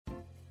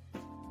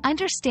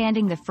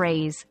Understanding the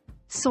phrase,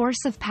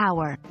 source of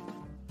power.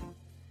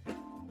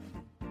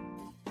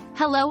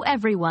 Hello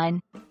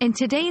everyone. In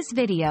today's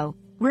video,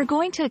 we're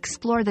going to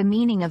explore the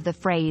meaning of the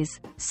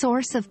phrase,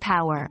 source of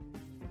power.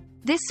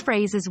 This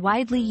phrase is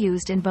widely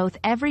used in both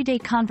everyday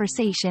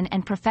conversation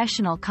and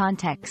professional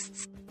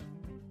contexts.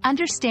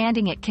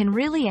 Understanding it can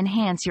really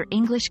enhance your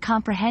English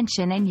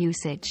comprehension and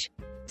usage.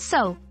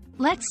 So,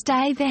 let's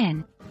dive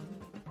in.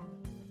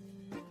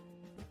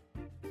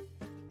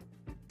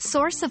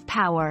 Source of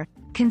power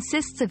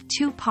consists of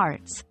two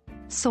parts,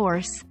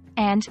 source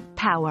and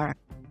power.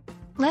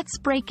 Let's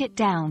break it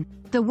down.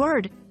 The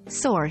word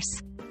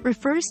source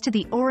refers to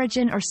the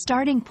origin or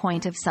starting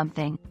point of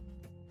something.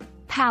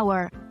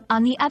 Power,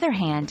 on the other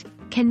hand,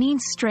 can mean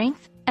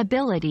strength,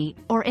 ability,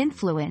 or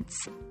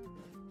influence.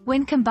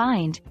 When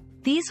combined,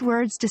 these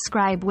words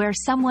describe where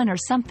someone or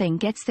something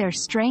gets their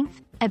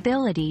strength,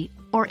 ability,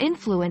 or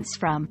influence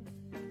from.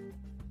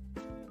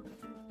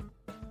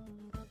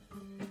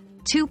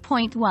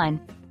 2.1.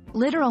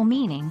 Literal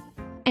meaning.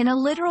 In a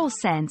literal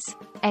sense,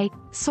 a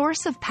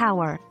source of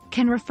power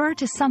can refer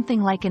to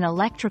something like an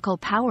electrical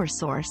power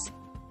source,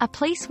 a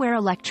place where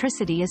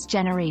electricity is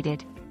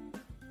generated.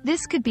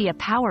 This could be a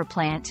power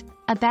plant,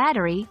 a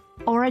battery,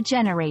 or a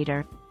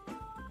generator.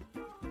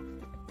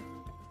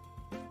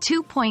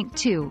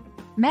 2.2.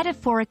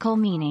 Metaphorical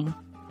meaning.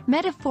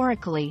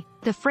 Metaphorically,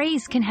 the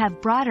phrase can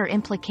have broader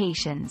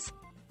implications.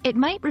 It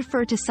might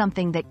refer to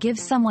something that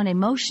gives someone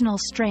emotional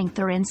strength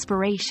or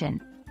inspiration.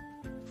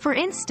 For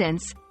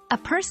instance, a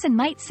person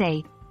might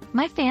say,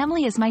 "My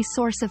family is my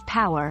source of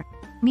power,"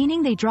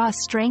 meaning they draw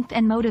strength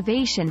and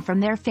motivation from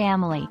their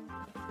family.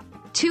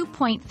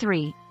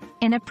 2.3.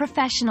 In a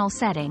professional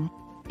setting.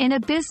 In a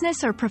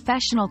business or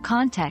professional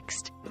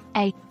context,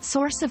 a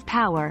source of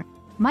power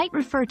might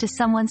refer to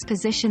someone's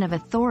position of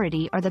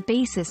authority or the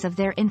basis of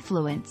their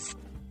influence.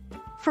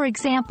 For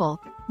example,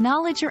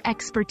 knowledge or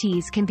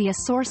expertise can be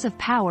a source of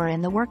power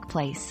in the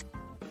workplace.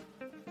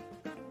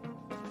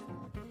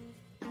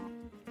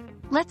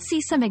 Let's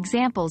see some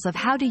examples of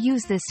how to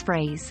use this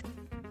phrase.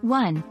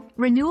 1.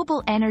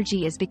 Renewable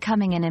energy is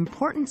becoming an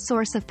important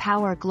source of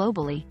power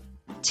globally.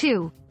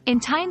 2. In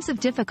times of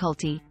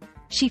difficulty,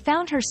 she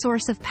found her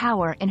source of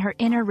power in her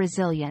inner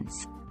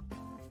resilience.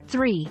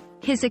 3.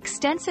 His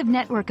extensive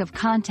network of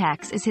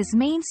contacts is his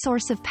main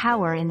source of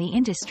power in the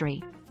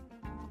industry.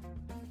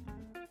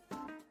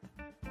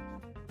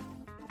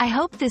 I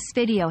hope this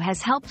video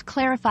has helped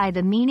clarify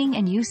the meaning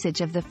and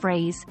usage of the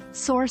phrase,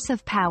 source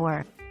of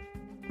power.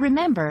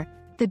 Remember,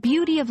 the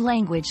beauty of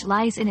language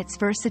lies in its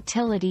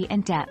versatility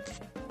and depth.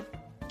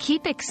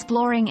 Keep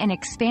exploring and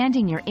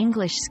expanding your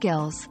English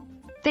skills.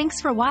 Thanks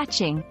for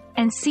watching,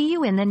 and see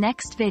you in the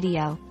next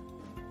video.